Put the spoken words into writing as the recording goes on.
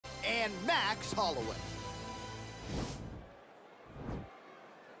and Max Holloway.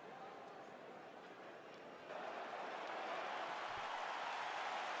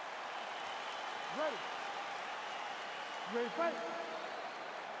 Ready. Ready, fight.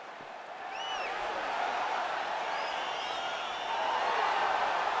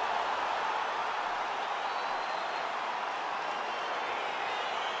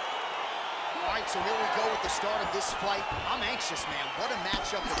 All right, so here we go with the start of this fight. I'm anxious, man. What a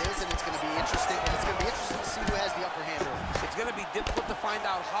matchup it is, and it's going to be interesting. And it's going to be interesting to see who has the upper hand. It's going to be difficult to find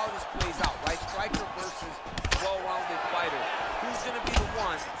out how this plays out, right? Striker versus well-rounded fighter. Who's going to be the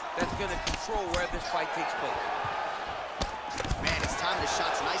one that's going to control where this fight takes place? Man, he's timing his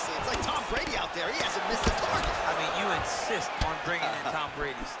shots nicely. It's like Tom Brady out there. He hasn't missed a target. I mean, you insist on bringing in Tom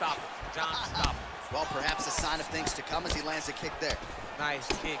Brady. Stop it, John, stop it. Well, perhaps a sign of things to come as he lands a kick there. Nice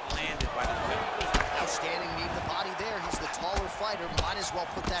kick landed by the whip. Outstanding knee to the body there. He's the taller fighter. Might as well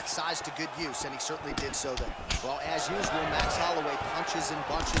put that size to good use, and he certainly did so there. Well, as usual, Max Holloway punches and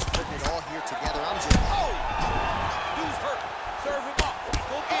bunches, putting it all here together. I'm just... Oh! Who's hurt? Serve him up.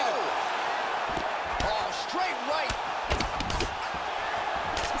 Go get him. Oh, straight right.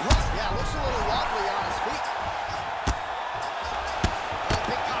 Yeah, looks a little wobbly on his feet. A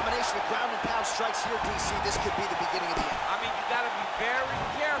big combination of ground and pound strikes here, DC. This could be the beginning of the end. I mean, you got to be very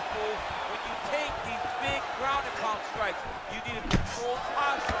careful when you take these big ground and pound strikes. You need a controlled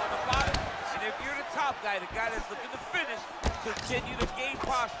posture on the bottom. And if you're the top guy, the guy that's looking to finish, continue to gain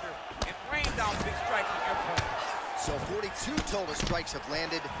posture and rain down big strikes on your opponent. So 42 total strikes have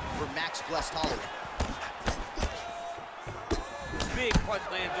landed for Max Blessed Holloway. Big punch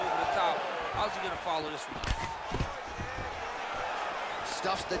lands over the top. How's he going to follow this one?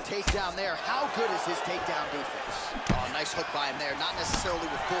 Stuffs the takedown there. How good is his takedown defense? Oh, nice hook by him there. Not necessarily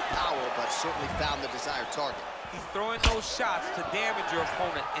with full power, but certainly found the desired target. He's throwing those shots to damage your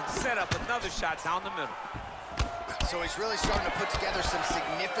opponent and set up another shot down the middle. So he's really starting to put together some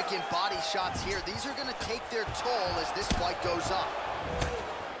significant body shots here. These are going to take their toll as this fight goes on.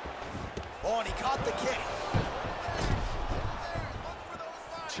 Oh, and he caught the kick.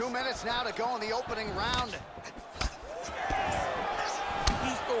 2 minutes now to go in the opening round.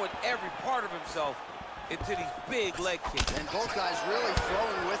 He's throwing every part of himself into these big leg kicks. And both guys really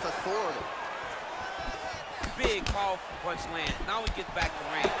throwing with authority. Big, powerful punch lands. Now he gets back to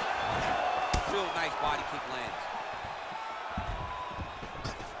range. Real nice body kick lands.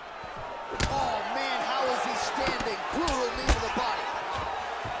 Oh, man, how is he standing? Brutal knee to the body.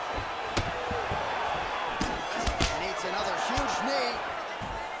 Needs another huge knee.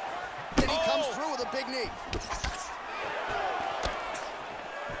 And he comes through with a big knee.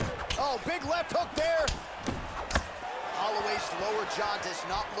 Oh, big left hook there. Holloway's lower jaw does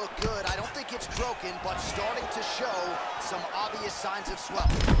not look good. I don't think it's broken, but starting to show some obvious signs of swelling.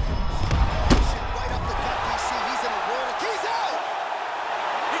 Right up the gut, DC. He's in a whirl. He's out!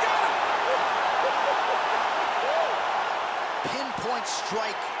 He got him! Pinpoint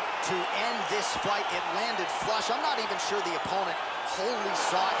strike to end this fight. It landed flush. I'm not even sure the opponent wholly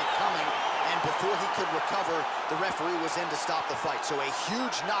saw it coming, and before he could recover, the referee was in to stop the fight. So a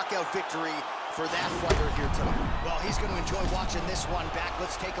huge knockout victory for that fighter here tonight. Well, he's going to enjoy watching this one back.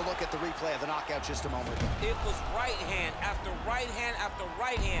 Let's take a look at the replay of the knockout just a moment ago. It was right hand after right hand after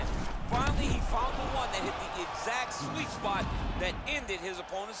right hand. Finally, he found the one that hit the exact sweet spot that ended his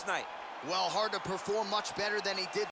opponent's night. Well, hard to perform much better than he did